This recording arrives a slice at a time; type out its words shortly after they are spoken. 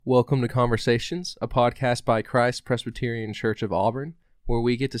Welcome to Conversations, a podcast by Christ Presbyterian Church of Auburn, where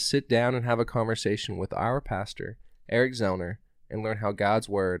we get to sit down and have a conversation with our pastor, Pastor Zellner, and learn how God's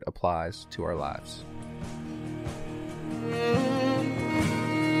Word applies to our lives.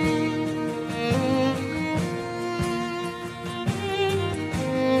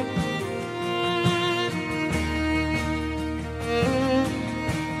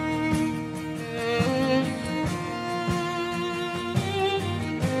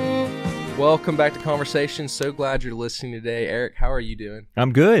 Welcome back to Conversations. So glad you're listening today. Eric, how are you doing?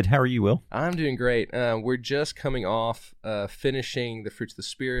 I'm good. How are you, Will? I'm doing great. We're just coming off finishing the Fruits of the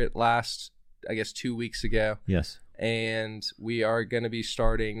Spirit last, 2 weeks ago. Yes. And we are going to be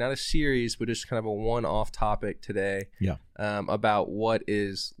starting, not a series, but just kind of a one-off topic today. Yeah. About what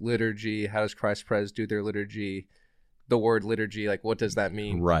is liturgy, how does Christ Pres do their liturgy, the word liturgy, like what does that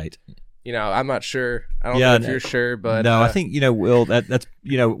mean? Right. I'm not sure. I don't know if you're sure, but... No, I think, Will, that's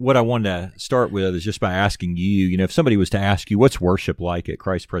what I wanted to start with is just by asking you, if somebody was to ask you, what's worship like at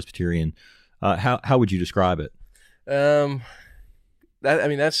Christ Presbyterian, how would you describe it?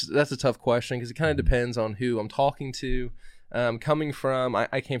 That's a tough question because it kind of depends on who I'm talking to. I came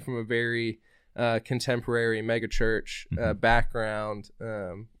from a very contemporary megachurch background,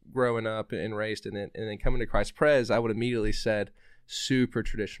 growing up and raised in it, and then coming to Christ Pres, I would immediately said, super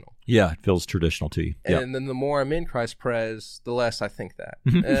traditional. Yeah, it feels traditional to you. And then the more I'm in Christ Pres, the less I think that.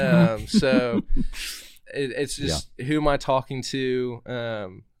 So it's just, who am I talking to?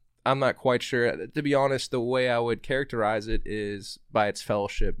 I'm not quite sure. To be honest, the way I would characterize it is by its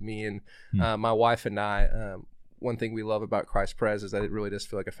fellowship. Me and my wife and I, one thing we love about Christ Pres is that it really does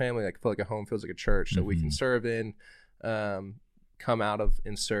feel like a family, like feel like a home, feels like a church that we can serve in, come out of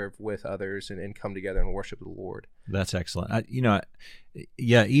and serve with others and come together and worship the Lord. That's excellent.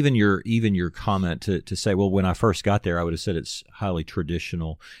 Even your comment to say, well, when I first got there, I would have said it's highly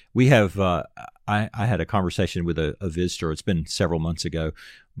traditional. We have, I had a conversation with a visitor. It's been several months ago,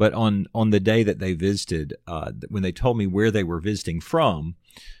 but on the day that they visited, when they told me where they were visiting from,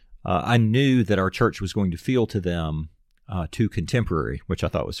 I knew that our church was going to feel to them too contemporary, which I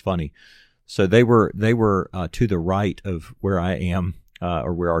thought was funny. So they were to the right of where I am,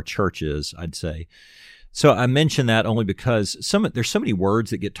 or where our church is, I'd say. So I mention that only because there's so many words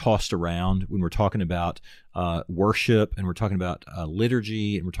that get tossed around when we're talking about worship, and we're talking about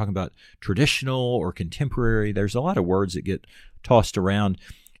liturgy, and we're talking about traditional or contemporary. There's a lot of words that get tossed around,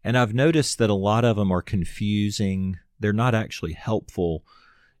 and I've noticed that a lot of them are confusing. They're not actually helpful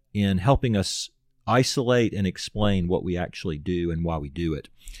in helping us isolate and explain what we actually do and why we do it.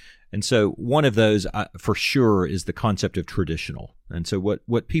 And so one of those, for sure, is the concept of traditional. And so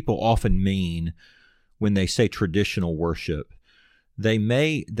what people often mean when they say traditional worship, they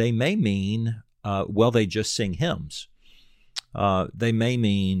may mean, they just sing hymns. They may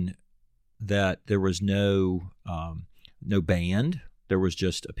mean that there was no band, there was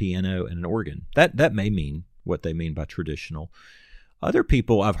just a piano and an organ. That may mean what they mean by traditional. Other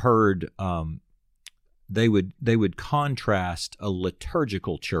people I've heard, they would contrast a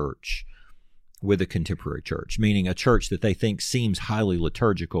liturgical church with a contemporary church, meaning a church that they think seems highly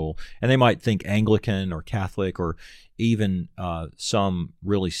liturgical, and they might think Anglican or Catholic or even some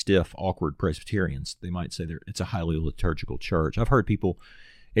really stiff, awkward Presbyterians. They might say it's a highly liturgical church. I've heard people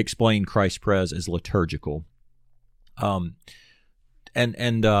explain Christ Pres as liturgical. And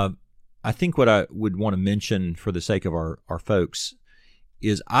I think what I would want to mention for the sake of our folks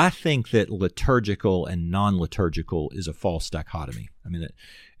is I think that liturgical and non-liturgical is a false dichotomy.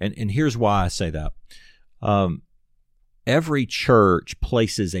 And here's why I say that. Every church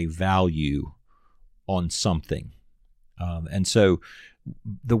places a value on something. And so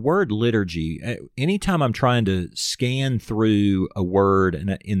the word liturgy, anytime I'm trying to scan through a word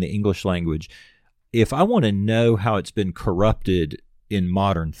in the English language, if I want to know how it's been corrupted in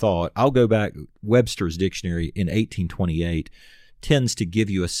modern thought, I'll go back. Webster's dictionary in 1828 tends to give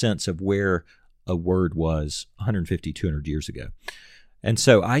you a sense of where a word was 150, 200 years ago. And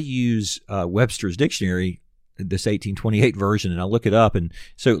so I use Webster's dictionary, this 1828 version, and I look it up. And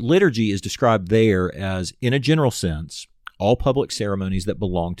so liturgy is described there as, in a general sense, all public ceremonies that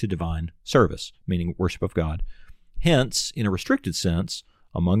belong to divine service, meaning worship of God. Hence, in a restricted sense,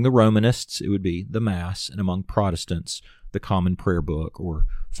 among the Romanists, it would be the Mass, and among Protestants, the common prayer book or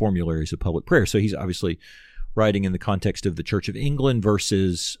formularies of public prayer. So he's obviously writing in the context of the Church of England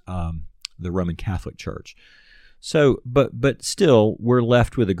versus the Roman Catholic Church. So, but still, we're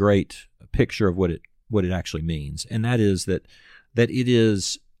left with a great picture of what it actually means, and that is that it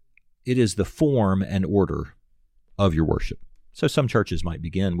is the form and order of your worship. So some churches might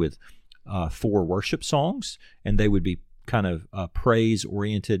begin with 4 worship songs, and they would be kind of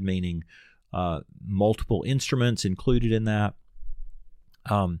praise-oriented, meaning multiple instruments included in that.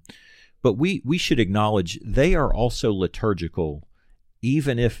 But we should acknowledge they are also liturgical,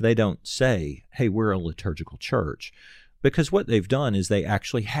 even if they don't say, hey, we're a liturgical church. Because what they've done is they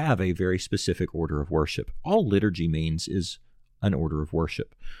actually have a very specific order of worship. All liturgy means is an order of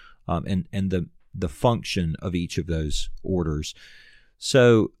worship, and the function of each of those orders.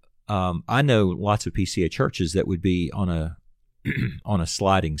 So I know lots of PCA churches that would be on a on a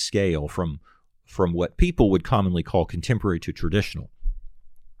sliding scale from what people would commonly call contemporary to traditional.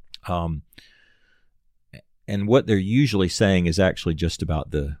 And what they're usually saying is actually just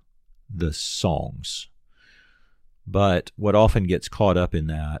about the songs. But what often gets caught up in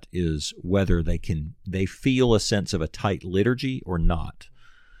that is whether they feel a sense of a tight liturgy or not.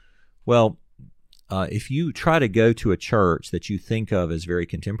 Well, if you try to go to a church that you think of as very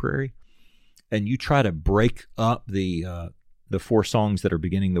contemporary, and you try to break up the four songs that are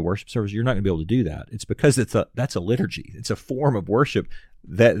beginning the worship service, you're not going to be able to do that. It's because that's a liturgy. It's a form of worship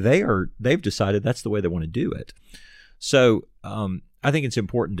that they've decided that's the way they want to do it. So I think it's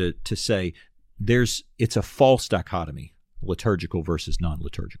important to say it's a false dichotomy, liturgical versus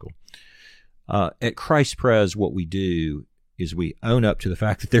non-liturgical. At Christ Pres, what we do is we own up to the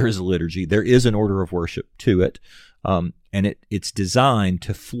fact that there is a liturgy, there is an order of worship to it, and it's designed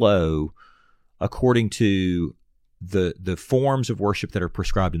to flow according to the forms of worship that are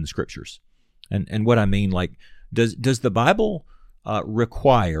prescribed in the Scriptures. And what I mean, like, does the Bible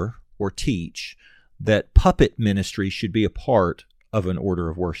require or teach that puppet ministry should be a part of an order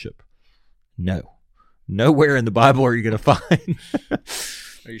of worship? No. Nowhere in the Bible are you going to find.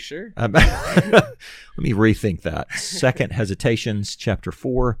 Are you sure? Let me rethink that. Second Hesitations, chapter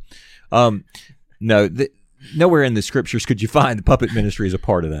 4. Nowhere in the Scriptures could you find the puppet ministry as a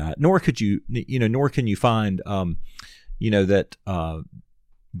part of that. Nor could you, nor can you find,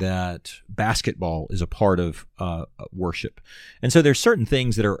 that basketball is a part of worship. And so there's certain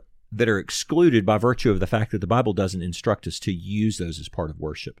things that are excluded by virtue of the fact that the Bible doesn't instruct us to use those as part of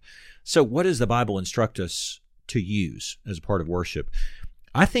worship. So what does the Bible instruct us to use as a part of worship?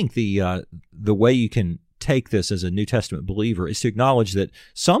 I think the way you can take this as a New Testament believer is to acknowledge that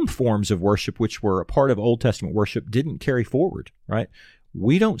some forms of worship which were a part of Old Testament worship didn't carry forward, right?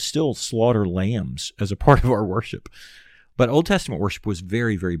 We don't still slaughter lambs as a part of our worship, but Old Testament worship was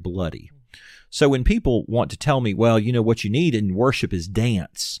very, very bloody. So when people want to tell me, well, what you need in worship is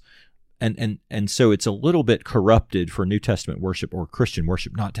dance, and so it's a little bit corrupted for New Testament worship or Christian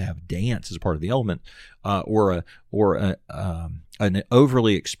worship not to have dance as a part of the element, or an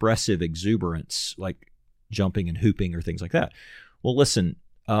overly expressive exuberance like jumping and hooping or things like that. Well, listen,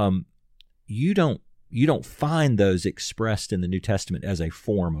 you don't find those expressed in the New Testament as a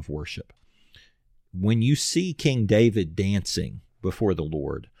form of worship. When you see King David dancing before the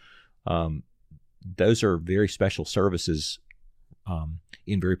Lord, those are very special services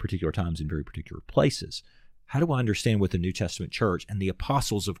in very particular times, in very particular places. How do I understand what the New Testament church and the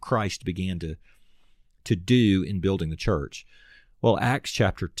apostles of Christ began to do in building the church? Well, Acts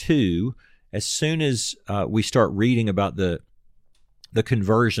chapter 2, as soon as we start reading about the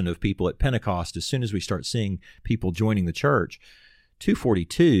conversion of people at Pentecost, as soon as we start seeing people joining the church, Acts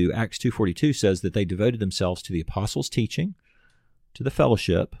 2:42 says that they devoted themselves to the apostles' teaching, to the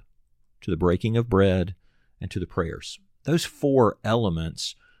fellowship, to the breaking of bread, and to the prayers. Those four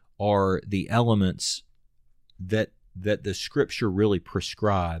elements are the elements that the Scripture really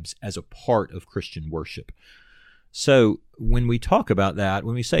prescribes as a part of Christian worship. So when we talk about that,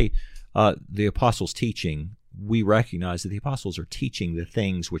 when we say the apostles' teaching, we recognize that the apostles are teaching the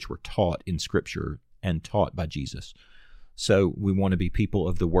things which were taught in Scripture and taught by Jesus. So we want to be people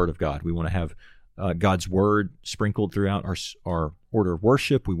of the Word of God. We want to have God's Word sprinkled throughout our order of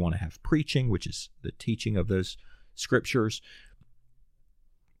worship. We want to have preaching, which is the teaching of those Scriptures.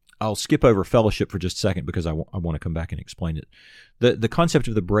 I'll skip over fellowship for just a second because I want to come back and explain it. The concept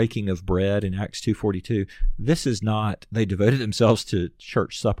of the breaking of bread in Acts 2:42, this is not, they devoted themselves to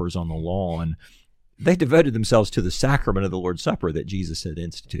church suppers on the lawn. They devoted themselves to the sacrament of the Lord's Supper that Jesus had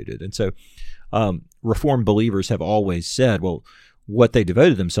instituted. And so Reformed believers have always said, well, what they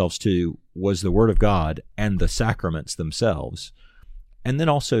devoted themselves to was the Word of God and the sacraments themselves. And then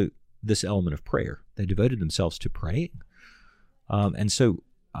also this element of prayer. They devoted themselves to praying. And so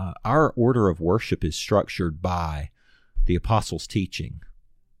our order of worship is structured by the apostles' teaching,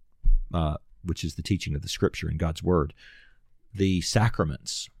 which is the teaching of the Scripture and God's Word, the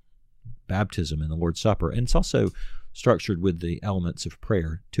sacraments, baptism and the Lord's Supper, and it's also structured with the elements of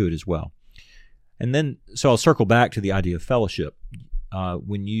prayer to it as well. And then, so I'll circle back to the idea of fellowship. I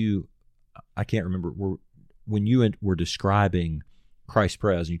can't remember, when you were describing Christ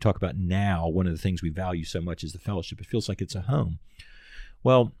Pres, and you talk about now, one of the things we value so much is the fellowship. It feels like it's a home.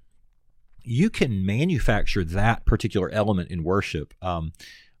 Well, you can manufacture that particular element in worship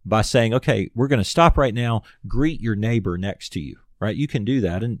by saying, okay, we're going to stop right now, greet your neighbor next to you, right? You can do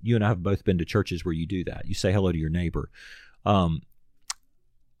that, and you and I have both been to churches where you do that. You say hello to your neighbor.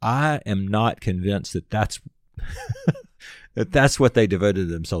 I am not convinced that that's that's what they devoted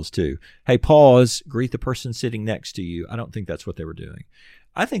themselves to. Hey, pause, greet the person sitting next to you. I don't think that's what they were doing.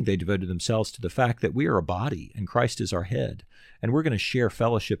 I think they devoted themselves to the fact that we are a body and Christ is our head, and we're going to share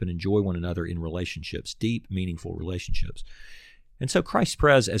fellowship and enjoy one another in relationships, deep, meaningful relationships. And so Christ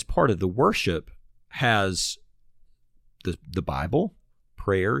Pres, as part of the worship, has the Bible,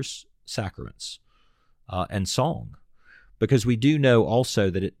 prayers, sacraments, and song. Because we do know also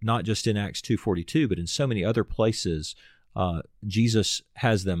that it, not just in Acts 2:42, but in so many other places, Jesus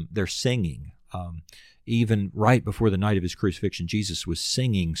has them, they're singing. Even right before the night of his crucifixion, Jesus was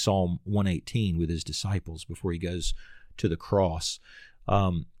singing Psalm 118 with his disciples before he goes to the cross.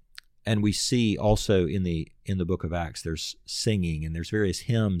 And we see also in the book of Acts, there's singing, and there's various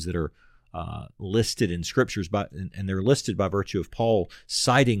hymns that are listed in scriptures, and they're listed by virtue of Paul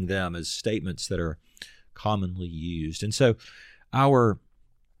citing them as statements that are commonly used. And so our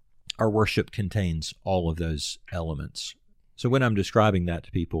worship contains all of those elements. So when I'm describing that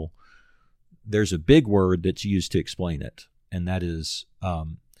to people, there's a big word that's used to explain it, and that is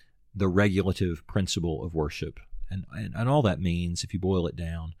the regulative principle of worship. And all that means, if you boil it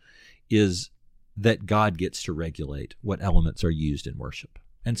down, is that God gets to regulate what elements are used in worship.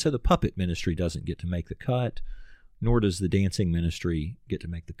 And so the puppet ministry doesn't get to make the cut, nor does the dancing ministry get to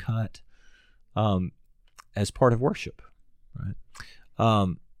make the cut as part of worship,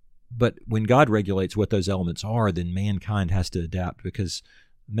 right? But when God regulates what those elements are, then mankind has to adapt, because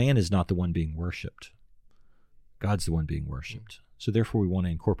man is not the one being worshipped. God's the one being worshipped. So therefore we want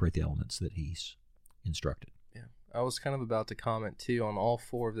to incorporate the elements that he's instructed. Yeah, I was kind of about to comment too on all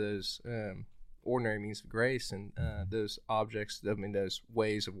four of those ordinary means of grace and those objects, those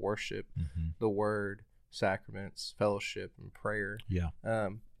ways of worship, the word, sacraments, fellowship, and prayer. Yeah.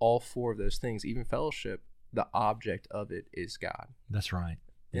 All four of those things, even fellowship, the object of it is God. That's right.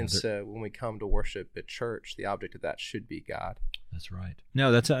 And so when we come to worship at church, the object of that should be God. That's right.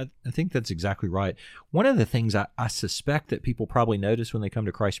 No, I think that's exactly right. One of the things I suspect that people probably notice when they come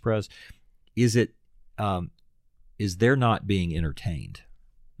to Christ Pres is they're not being entertained.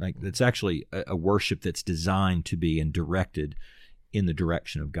 Like, it's actually a worship that's designed to be and directed in the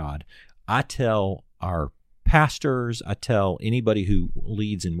direction of God. I tell our pastors, I tell anybody who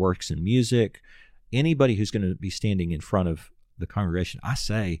leads and works in music, anybody who's going to be standing in front of the congregation, I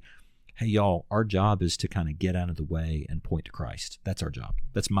say, hey, y'all, our job is to kind of get out of the way and point to Christ. That's our job.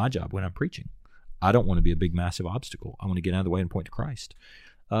 That's my job when I'm preaching. I don't want to be a big, massive obstacle. I want to get out of the way and point to Christ.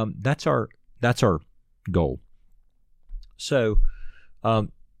 That's our goal. So,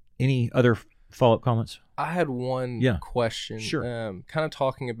 any other follow-up comments? I had one question. Sure. Kind of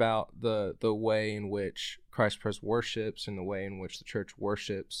talking about the way in which Christ Pres worships and the way in which the church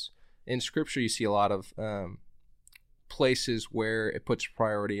worships. In Scripture, you see a lot of places where it puts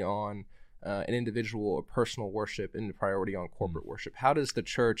priority on an individual or personal worship and the priority on corporate worship. How does the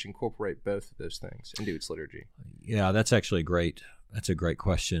church incorporate both of those things into its liturgy? Yeah, that's actually a great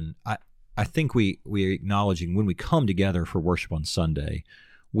question. I think we are acknowledging when we come together for worship on Sunday,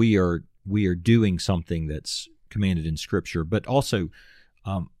 we are doing something that's commanded in Scripture, but also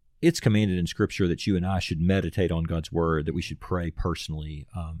it's commanded in Scripture that you and I should meditate on God's Word, that we should pray personally,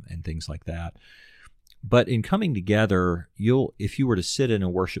 and things like that. But in coming together, if you were to sit in a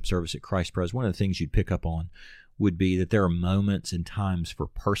worship service at Christ Pres, one of the things you'd pick up on would be that there are moments and times for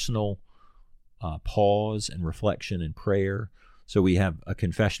personal pause and reflection and prayer. So we have a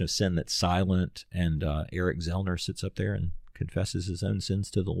confession of sin that's silent, and Eric Zellner sits up there and confesses his own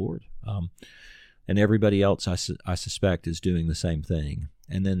sins to the Lord. And everybody else, I suspect, is doing the same thing.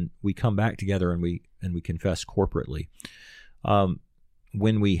 And then we come back together and we confess corporately.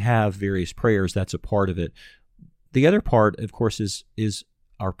 When we have various prayers, that's a part of it. The other part, of course, is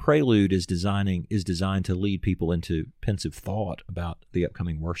our prelude is designed to lead people into pensive thought about the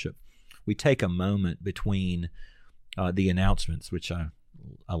upcoming worship. We take a moment between the announcements, which I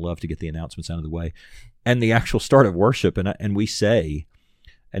love to get the announcements out of the way, and the actual start of worship, and we say,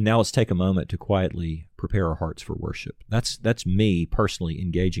 and now let's take a moment to quietly prepare our hearts for worship. That's me personally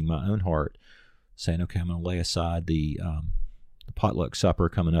engaging my own heart, saying, okay, I'm going to lay aside the potluck supper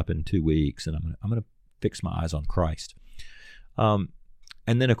coming up in 2 weeks, and I'm going to fix my eyes on Christ. And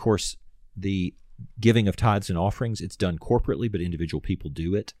then, of course, the giving of tithes and offerings, it's done corporately, but individual people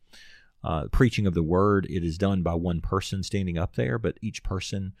do it. preaching of the word, it is done by one person standing up there, but each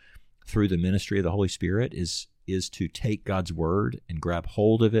person, through the ministry of the Holy Spirit, is to take God's word and grab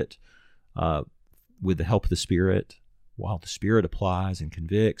hold of it with the help of the Spirit, while the Spirit applies and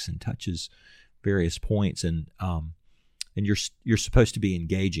convicts and touches various points, and you're supposed to be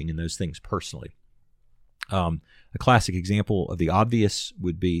engaging in those things personally. A classic example of the obvious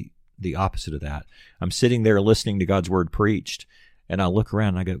would be the opposite of that. I'm sitting there listening to God's word preached, and I look around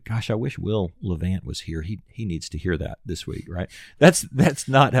and I go, "Gosh, I wish Will Levant was here. He needs to hear that this week." Right? That's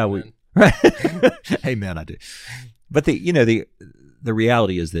not how we. Right? Amen. I do. But the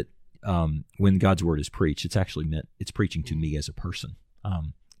reality is that when God's word is preached, it's actually it's preaching to me as a person,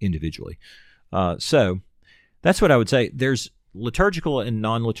 individually. So that's what I would say. There's liturgical and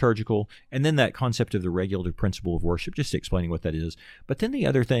non-liturgical, and then that concept of the regulative principle of worship, just explaining what that is. But then the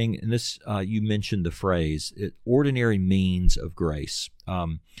other thing, and this, you mentioned the phrase, ordinary means of grace.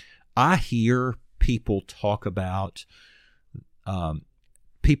 I hear people talk about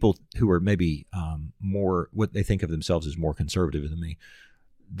people who are maybe more, what they think of themselves as more conservative than me.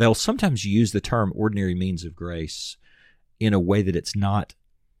 They'll sometimes use the term ordinary means of grace in a way that it's not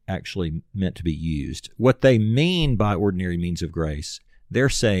actually meant to be used. What they mean by ordinary means of grace, they're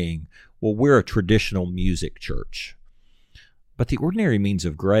saying, well, we're a traditional music church. But the ordinary means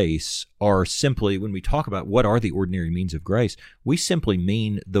of grace are simply, when we talk about what are the ordinary means of grace, we simply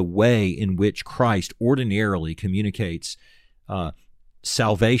mean the way in which Christ ordinarily communicates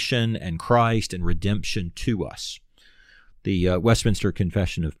salvation and Christ and redemption to us. The Westminster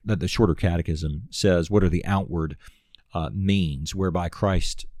Confession of the Shorter Catechism says, what are the outward means whereby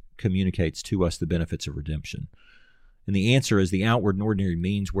Christ communicates to us the benefits of redemption? And the answer is the outward and ordinary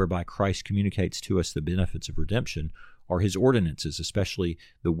means whereby Christ communicates to us the benefits of redemption are his ordinances, especially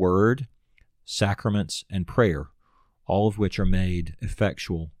the word, sacraments, and prayer, all of which are made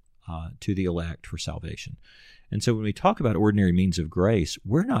effectual to the elect for salvation. And so when we talk about ordinary means of grace,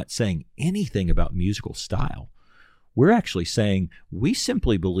 we're not saying anything about musical style. We're actually saying we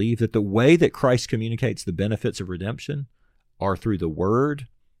simply believe that the way that Christ communicates the benefits of redemption are through the word,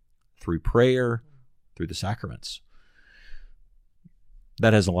 through prayer, through the sacraments.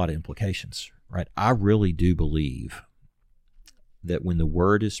 That has a lot of implications, right? I really do believe that when the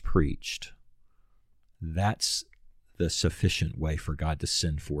word is preached, that's the sufficient way for God to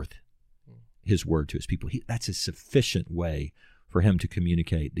send forth his word to his people. That's a sufficient way for him to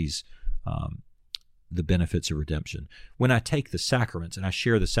communicate these the benefits of redemption. When I take the sacraments and I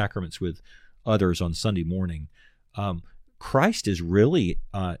share the sacraments with others on Sunday morning, Christ is really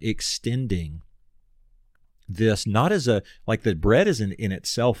extending this not as like the bread isn't in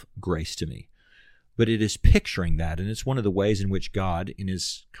itself grace to me, but it is picturing that, and it's one of the ways in which God, in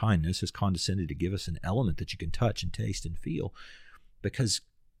his kindness, has condescended to give us an element that you can touch and taste and feel, because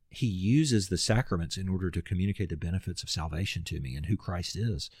he uses the sacraments in order to communicate the benefits of salvation to me and who Christ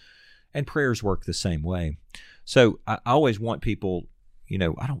is. And prayers work the same way. So I always want people,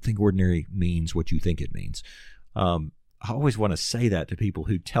 I don't think ordinary means what you think it means. I always want to say that to people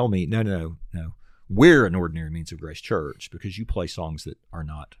who tell me, no, we're an ordinary means of grace church because you play songs that are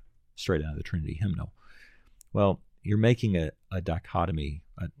not straight out of the Trinity hymnal. Well, you're making a dichotomy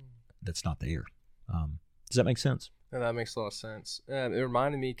that's not there. Does that make sense? Yeah, that makes a lot of sense. It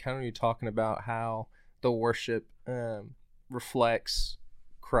reminded me kind of you talking about how the worship reflects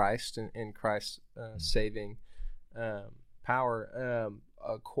Christ and Christ's saving power.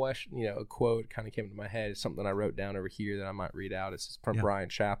 A question, a quote kind of came to my head. It's something I wrote down over here that I might read out. It's from Brian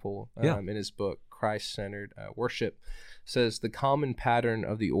Chappell in his book Christ-Centered Worship. It says, the common pattern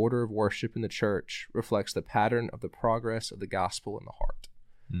of the order of worship in the church reflects the pattern of the progress of the gospel in the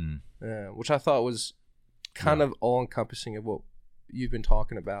heart, which I thought was kind of all-encompassing of what you've been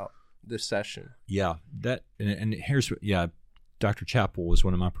talking about this session. Yeah, that and here's what, Dr. Chappell was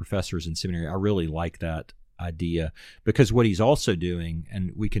one of my professors in seminary. I really like that idea because what he's also doing,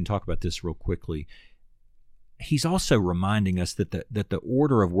 and we can talk about this real quickly, he's also reminding us that the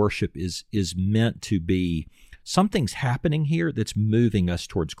order of worship is meant to be something's happening here that's moving us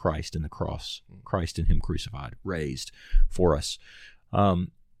towards Christ and the cross, Christ and him crucified, raised for us.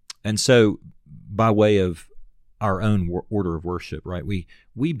 And so by way of our own order of worship, right?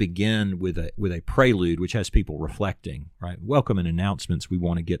 We begin with a prelude, which has people reflecting, right? Welcome and announcements. We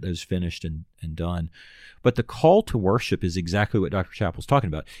want to get those finished and done. But the call to worship is exactly what Dr. Chappell's talking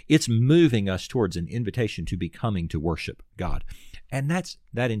about. It's moving us towards an invitation to be coming to worship God. And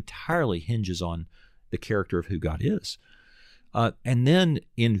that entirely hinges on the character of who God is. And then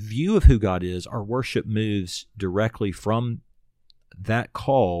in view of who God is, our worship moves directly from that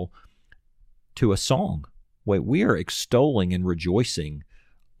call to a song. We are extolling and rejoicing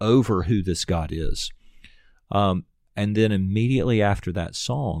over who this God is. And then immediately after that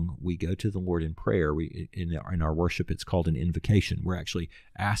song, we go to the Lord in prayer. In our worship, it's called an invocation. We're actually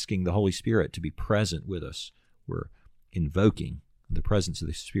asking the Holy Spirit to be present with us. We're invoking the presence of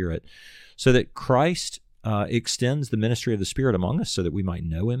the Spirit so that Christ extends the ministry of the Spirit among us so that we might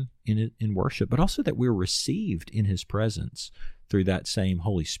know Him in worship, but also that we're received in His presence through that same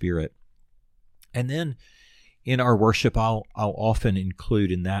Holy Spirit. And then in our worship, I'll often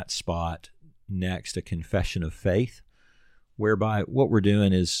include in that spot next a confession of faith, whereby what we're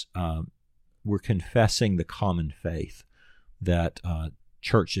doing is we're confessing the common faith that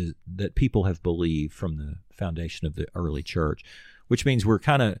churches, that people have believed from the foundation of the early church, which means we're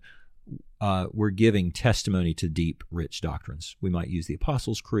giving testimony to deep, rich doctrines. We might use the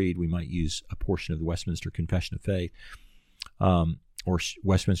Apostles' Creed, we might use a portion of the Westminster Confession of Faith, or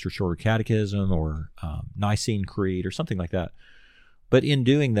Westminster Shorter Catechism, or Nicene Creed, or something like that. But in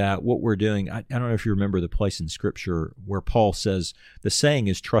doing that, what we're doing, I don't know if you remember the place in Scripture where Paul says, the saying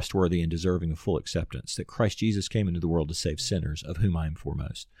is trustworthy and deserving of full acceptance, that Christ Jesus came into the world to save sinners, of whom I am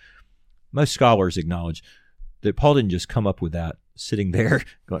foremost. Most scholars acknowledge that Paul didn't just come up with that sitting there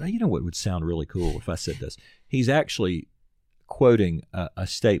going, you know what would sound really cool if I said this? He's actually quoting a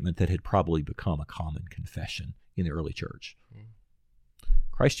statement that had probably become a common confession in the early church.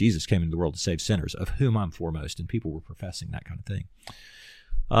 Christ Jesus came into the world to save sinners, of whom I'm foremost, and people were professing that kind of thing.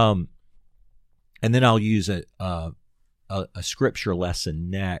 And then I'll use a scripture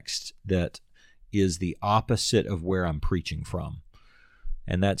lesson next that is the opposite of where I'm preaching from.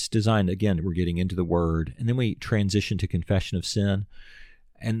 And that's designed, again, we're getting into the Word, and then we transition to confession of sin.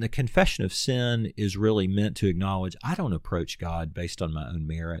 And the confession of sin is really meant to acknowledge I don't approach God based on my own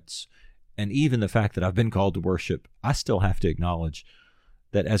merits. And even the fact that I've been called to worship, I still have to acknowledge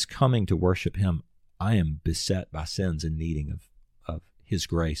that as coming to worship Him, I am beset by sins and needing of His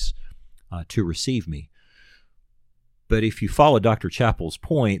grace to receive me. But if you follow Dr. Chappell's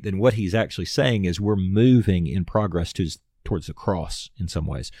point, then what he's actually saying is we're moving in progress towards the cross in some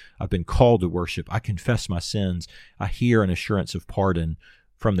ways. I've been called to worship. I confess my sins. I hear an assurance of pardon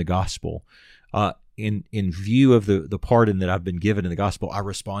from the gospel. In view of the pardon that I've been given in the gospel, I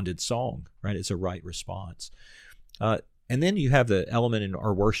responded song, right? It's a right response. And then you have the element in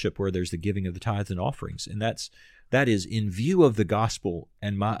our worship where there's the giving of the tithes and offerings. And that is in view of the gospel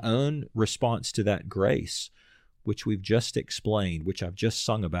and my own response to that grace, which we've just explained, which I've just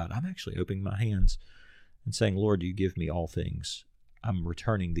sung about. I'm actually opening my hands and saying, Lord, you give me all things. I'm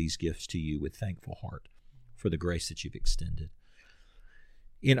returning these gifts to you with thankful heart for the grace that you've extended.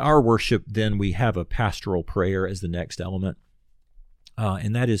 In our worship, then, we have a pastoral prayer as the next element.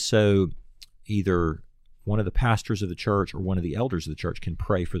 And that is so either one of the pastors of the church or one of the elders of the church can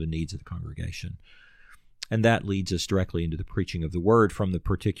pray for the needs of the congregation. And that leads us directly into the preaching of the word from the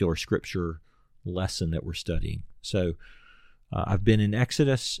particular scripture lesson that we're studying. So I've been in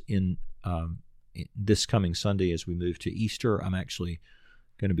Exodus in this coming Sunday as we move to Easter. I'm actually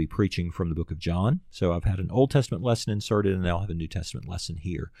going to be preaching from the book of John. So I've had an Old Testament lesson inserted, and I'll have a New Testament lesson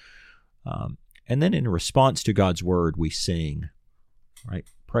here. And then in response to God's word, we sing, right?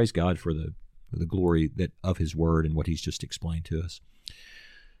 Praise God for the glory of His word and what He's just explained to us.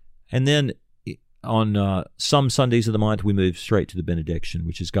 And then on some Sundays of the month, we move straight to the benediction,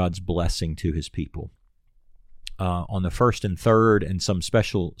 which is God's blessing to His people. On the first and third and some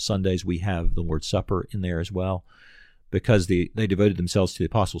special Sundays, we have the Lord's Supper in there as well, because they devoted themselves to the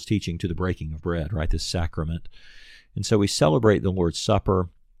apostles' teaching, to the breaking of bread, right, this sacrament. And so we celebrate the Lord's Supper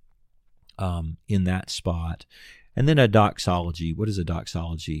in that spot. And then a doxology. What is a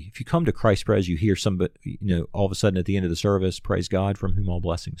doxology? If you come to Christ Pres, you hear somebody, all of a sudden at the end of the service, praise God from whom all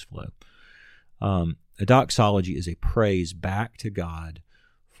blessings flow. A doxology is a praise back to God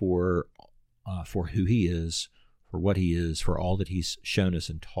for who He is, for what He is, for all that He's shown us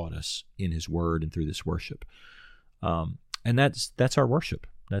and taught us in His Word and through this worship. And that's our worship.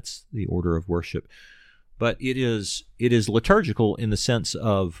 That's the order of worship. But it is liturgical in the sense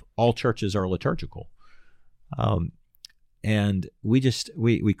of all churches are liturgical. And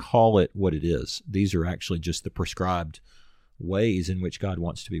we call it what it is. These are actually just the prescribed ways in which God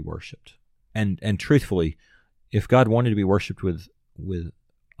wants to be worshipped. And truthfully, if God wanted to be worshipped with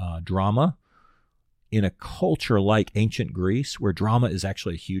drama in a culture like ancient Greece, where drama is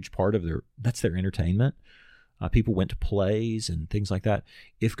actually a huge part of their entertainment, people went to plays and things like that.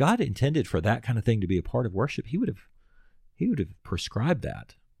 If God intended for that kind of thing to be a part of worship, He would have prescribed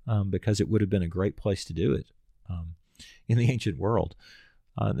that, because it would have been a great place to do it. In the ancient world.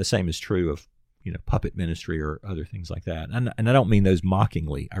 The same is true of puppet ministry or other things like that. And I don't mean those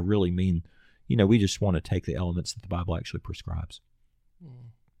mockingly. I really mean, we just want to take the elements that the Bible actually prescribes.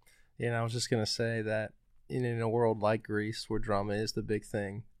 I was just going to say that in a world like Greece, where drama is the big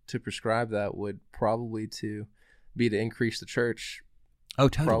thing, to prescribe that would probably be to increase the church. Oh,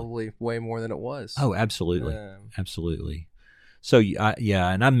 totally. Probably way more than it was. Oh, absolutely. Absolutely. So,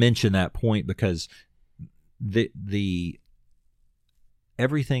 and I mention that point because the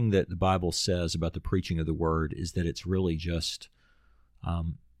everything that the Bible says about the preaching of the word is that it's really just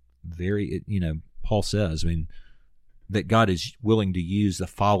Paul says, that God is willing to use the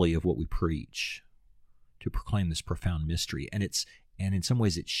folly of what we preach to proclaim this profound mystery. And in some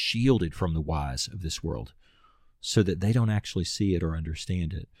ways it's shielded from the wise of this world so that they don't actually see it or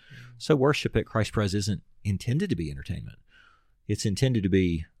understand it. So worship at Christ Pres isn't intended to be entertainment. It's intended to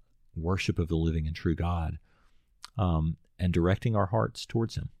be worship of the living and true God, and directing our hearts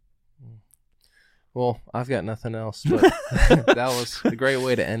towards Him. Well, I've got nothing else, but that was a great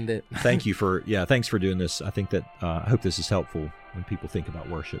way to end it. Thanks for doing this. I think that I hope this is helpful when people think about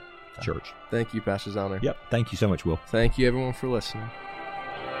worship, church. Thank you, Pastor Zellner. Yep. Thank you so much, Will. Thank you, everyone, for listening.